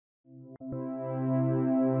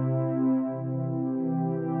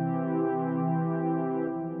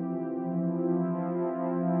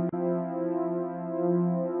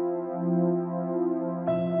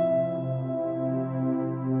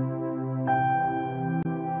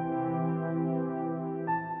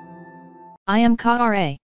I am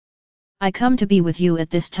KaRa. I come to be with you at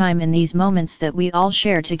this time in these moments that we all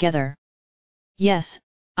share together. Yes,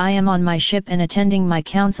 I am on my ship and attending my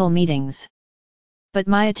council meetings. But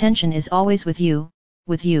my attention is always with you,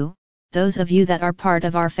 those of you that are part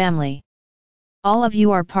of our family. All of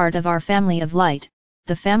you are part of our family of light,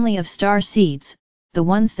 the family of star seeds, the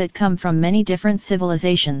ones that come from many different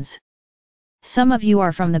civilizations. Some of you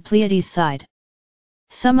are from the Pleiades side.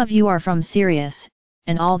 Some of you are from Sirius,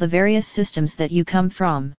 and all the various systems that you come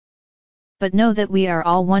from. But know that we are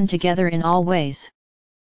all one together in all ways.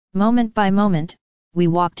 Moment by moment, we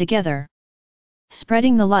walk together.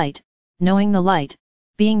 Spreading the light, knowing the light,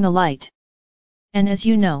 being the light. And as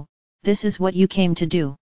you know, this is what you came to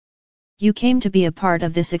do. You came to be a part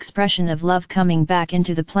of this expression of love coming back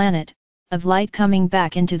into the planet, of light coming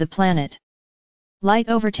back into the planet. Light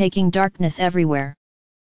overtaking darkness everywhere.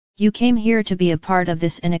 You came here to be a part of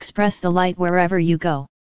this and express the light wherever you go.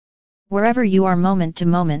 Wherever you are moment to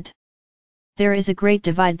moment. There is a great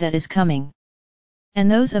divide that is coming.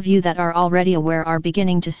 And those of you that are already aware are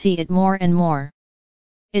beginning to see it more and more.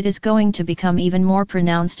 It is going to become even more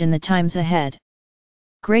pronounced in the times ahead.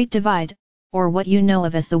 Great divide, or what you know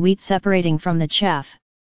of as the wheat separating from the chaff.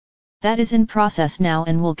 That is in process now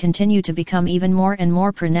and will continue to become even more and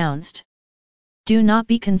more pronounced. Do not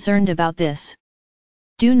be concerned about this.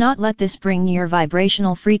 Do not let this bring your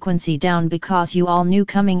vibrational frequency down because you all knew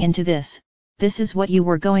coming into this is what you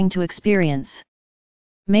were going to experience.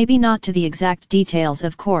 Maybe not to the exact details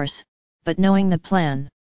of course, but knowing the plan.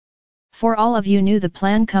 For all of you knew the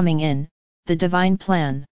plan coming in, the divine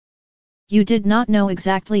plan. You did not know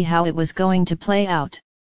exactly how it was going to play out.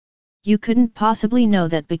 You couldn't possibly know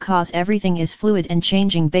that because everything is fluid and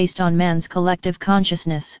changing based on man's collective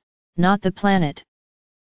consciousness, not the planet.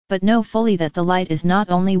 But know fully that the light is not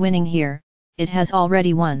only winning here, it has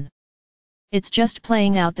already won. It's just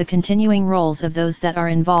playing out the continuing roles of those that are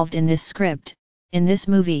involved in this script, in this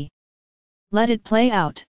movie. Let it play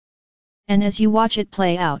out. And as you watch it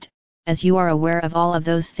play out, as you are aware of all of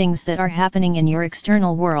those things that are happening in your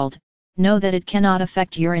external world, know that it cannot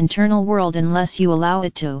affect your internal world unless you allow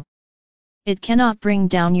it to. It cannot bring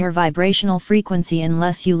down your vibrational frequency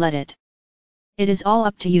unless you let it. It is all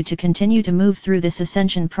up to you to continue to move through this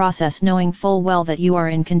ascension process knowing full well that you are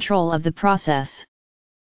in control of the process.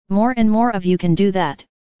 More and more of you can do that,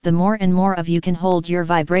 the more and more of you can hold your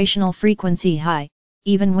vibrational frequency high,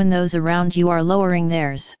 even when those around you are lowering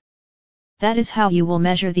theirs. That is how you will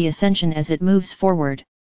measure the ascension as it moves forward.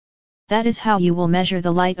 That is how you will measure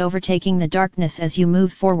the light overtaking the darkness as you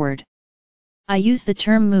move forward. I use the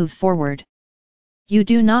term move forward. You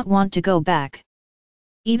do not want to go back.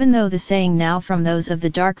 Even though the saying now from those of the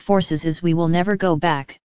dark forces is we will never go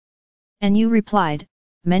back. And you replied,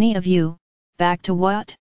 many of you, back to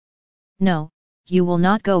what? No, you will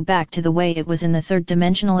not go back to the way it was in the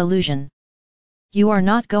third-dimensional illusion. You are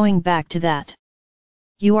not going back to that.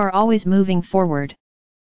 You are always moving forward.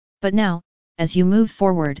 But now, as you move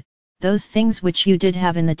forward, those things which you did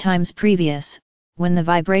have in the times previous, when the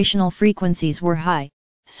vibrational frequencies were high,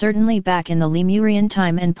 certainly back in the Lemurian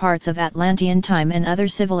time and parts of Atlantean time and other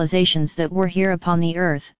civilizations that were here upon the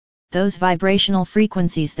earth, those vibrational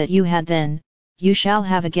frequencies that you had then, you shall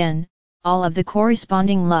have again, all of the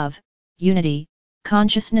corresponding love, unity,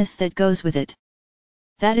 consciousness that goes with it.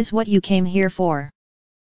 That is what you came here for.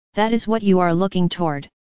 That is what you are looking toward.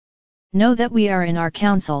 Know that we are in our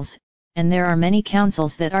councils, and there are many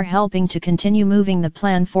councils that are helping to continue moving the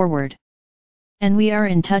plan forward. And we are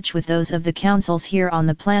in touch with those of the councils here on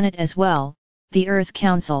the planet as well, the Earth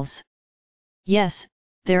councils. Yes,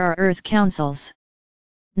 there are Earth councils.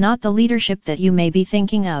 Not the leadership that you may be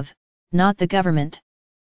thinking of, not the government.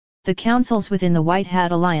 The councils within the White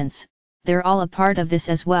Hat Alliance, they're all a part of this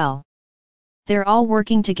as well. They're all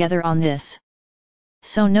working together on this.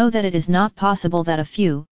 So know that it is not possible that a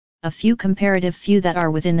few comparative few that are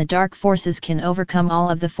within the dark forces can overcome all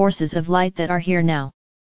of the forces of light that are here now.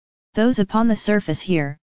 Those upon the surface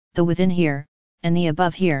here, the within here, and the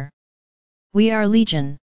above here. We are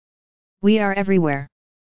legion. We are everywhere.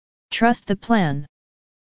 Trust the plan.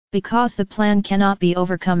 Because the plan cannot be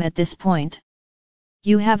overcome at this point.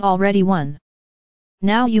 You have already won.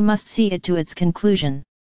 Now you must see it to its conclusion.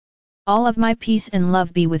 All of my peace and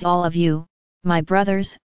love be with all of you, my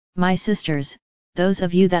brothers, my sisters, those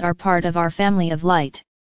of you that are part of our family of light.